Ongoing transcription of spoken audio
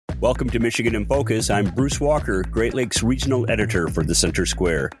Welcome to Michigan in Focus. I'm Bruce Walker, Great Lakes Regional Editor for the Center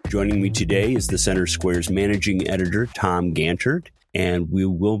Square. Joining me today is the Center Square's Managing Editor, Tom Gantert, and we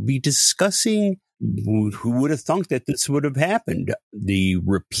will be discussing who would have thunk that this would have happened. The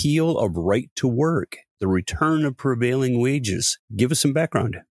repeal of right to work, the return of prevailing wages. Give us some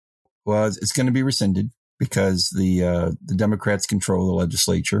background. Well, it's going to be rescinded because the Democrats control the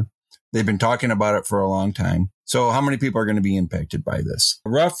legislature. They've been talking about it for a long time. So how many people are going to be impacted by this?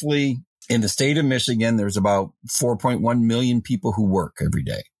 Roughly in the state of Michigan, there's about 4.1 million people who work every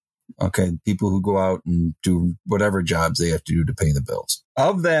day. Okay. People who go out and do whatever jobs they have to do to pay the bills.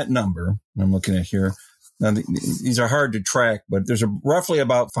 Of that number, I'm looking at here. Now, these are hard to track, but there's roughly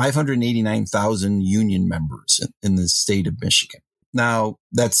about 589,000 union members in the state of Michigan. Now,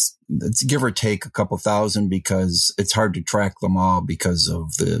 that's give or take a couple thousand because it's hard to track them all because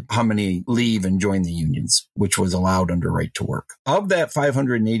of how many leave and join the unions, which was allowed under right to work. Of that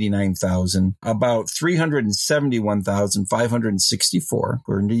 589,000, about 371,564,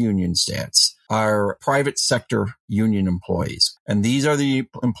 according to union stats, are private sector union employees. And these are the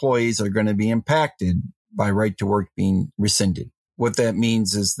employees that are going to be impacted by right to work being rescinded. What that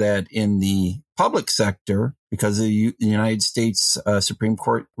means is that in the public sector, because of the United States Supreme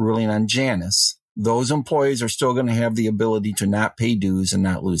Court ruling on Janus, those employees are still going to have the ability to not pay dues and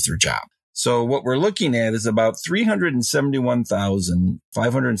not lose their job. So what we're looking at is about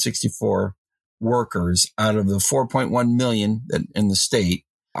 371,564 workers out of the 4.1 million in the state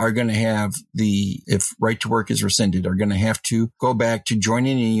are going to have if right to work is rescinded, are going to have to go back to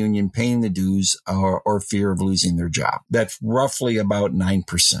joining a union, paying the dues or fear of losing their job. That's roughly about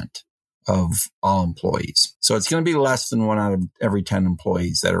 9% of all employees. So it's going to be less than 1 out of every 10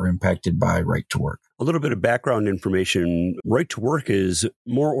 employees that are impacted by right to work. A little bit of background information. Right to work is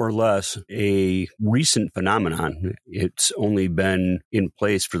more or less a recent phenomenon. It's only been in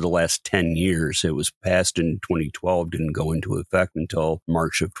place for the last 10 years. It was passed in 2012, didn't go into effect until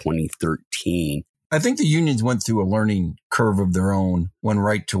March of 2013. I think the unions went through a learning curve of their own when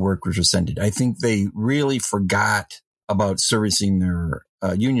right to work was rescinded. I think they really forgot about servicing their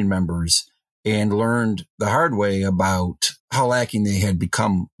union members and learned the hard way about how lacking they had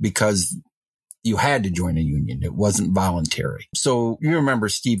become because you had to join a union. It wasn't voluntary. So you remember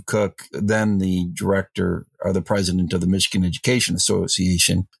Steve Cook, then the director or the president of the Michigan Education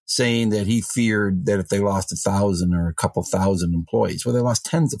Association, saying that he feared that if they lost 1,000 or a couple thousand employees, well, they lost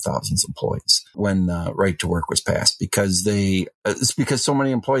tens of thousands of employees when right to work was passed because it's because so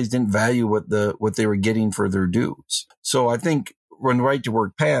many employees didn't value what they were getting for their dues. So I think when right to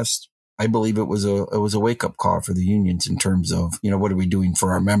work passed, I believe it was a wake-up call for the unions in terms of, what are we doing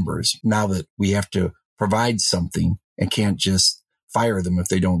for our members now that we have to provide something and can't just fire them if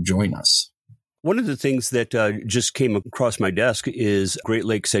they don't join us. One of the things that just came across my desk is Great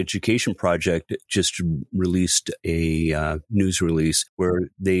Lakes Education Project just released a news release where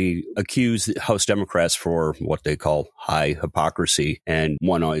they accuse House Democrats for what they call high hypocrisy. And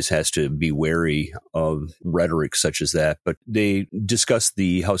one always has to be wary of rhetoric such as that. But they discuss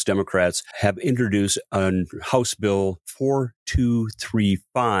the House Democrats have introduced a House Bill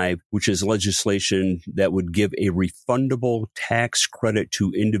 4235, which is legislation that would give a refundable tax credit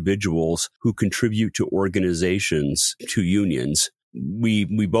to individuals who contribute to organizations, to unions. We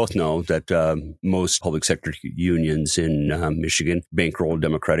both know that most public sector unions in Michigan bankroll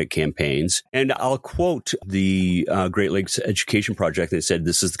Democratic campaigns. And I'll quote the Great Lakes Education Project that said,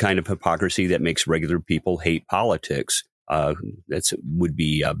 "This is the kind of hypocrisy that makes regular people hate politics." That would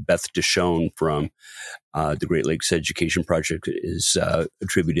be Beth Deshone from the Great Lakes Education Project is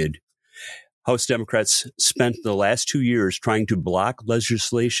attributed. House Democrats spent the last 2 years trying to block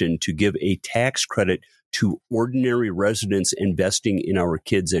legislation to give a tax credit to ordinary residents investing in our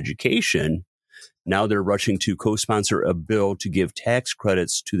kids' education. Now they're rushing to co-sponsor a bill to give tax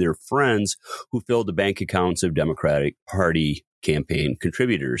credits to their friends who fill the bank accounts of Democratic Party campaign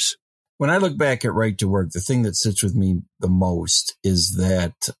contributors. When I look back at right to work, the thing that sits with me the most is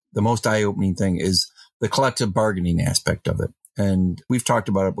that the most eye-opening thing is the collective bargaining aspect of it. And we've talked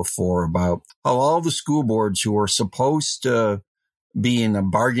about it before about how all the school boards who are supposed to be in a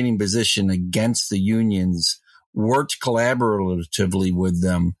bargaining position against the unions worked collaboratively with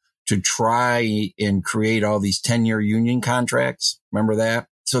them to try and create all these 10-year union contracts. Remember that?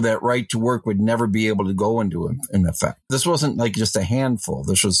 So that right to work would never be able to go into effect. This wasn't like just a handful.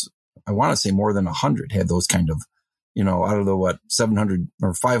 This was, I want to say, more than 100 had those kind of, out of the 700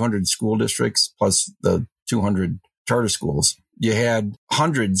 or 500 school districts plus the 200 charter schools. You had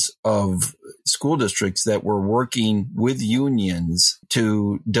hundreds of school districts that were working with unions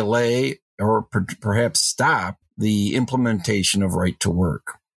to delay or perhaps stop the implementation of right to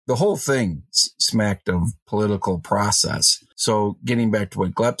work. the whole thing smacked of political process. So getting back to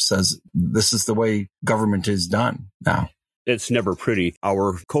what Glepp says, this is the way government is done now. It's never pretty.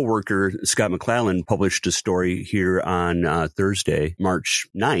 Our coworker, Scott McClellan, published a story here on Thursday, March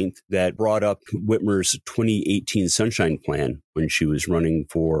 9th, that brought up Whitmer's 2018 Sunshine Plan when she was running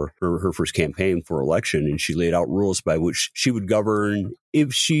for her first campaign for election. And she laid out rules by which she would govern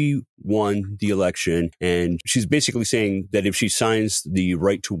if she won the election. And she's basically saying that if she signs the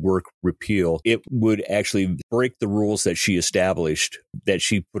right to work repeal, it would actually break the rules that she established, that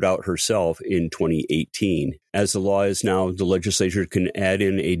she put out herself in 2018. As the law is now, the legislature can add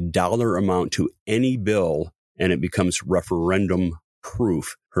in a dollar amount to any bill and it becomes referendum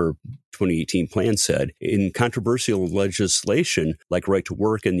proof, her 2018 plan said. In controversial legislation like right to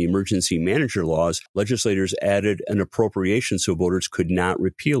work and the emergency manager laws, legislators added an appropriation so voters could not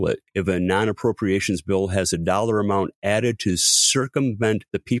repeal it. If a non-appropriations bill has a dollar amount added to circumvent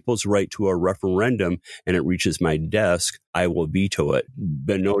the people's right to a referendum and it reaches my desk, I will veto it.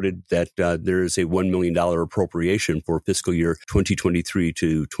 Been noted that there is a $1 million appropriation for fiscal year 2023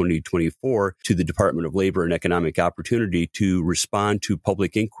 to 2024 to the Department of Labor and Economic Opportunity to respond to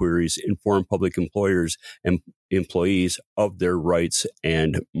public inquiries, inform public employers and employees of their rights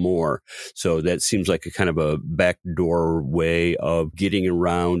and more. So that seems like a kind of a backdoor way of getting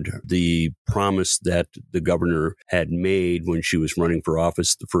around the promise that the governor had made when she was running for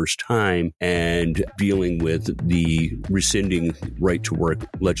office the first time and dealing with the rescinding right to work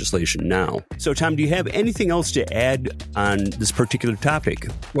legislation now. So, Tom, do you have anything else to add on this particular topic?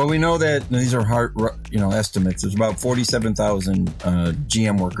 Well, we know that these are hard, estimates. There's about 47,000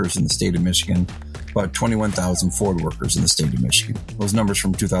 GM workers in the state of Michigan, about 21,000 Ford workers in the state of Michigan. Those numbers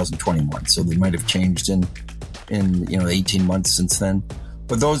from 2021, so they might have changed in 18 months since then.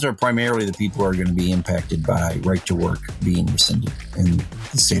 But those are primarily the people who are going to be impacted by right to work being rescinded in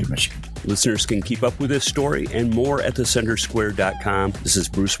the state of Michigan. Listeners can keep up with this story and more at thecentersquare.com. This is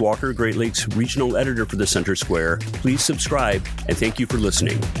Bruce Walker, Great Lakes Regional Editor for The Center Square. Please subscribe and thank you for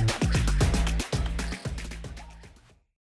listening.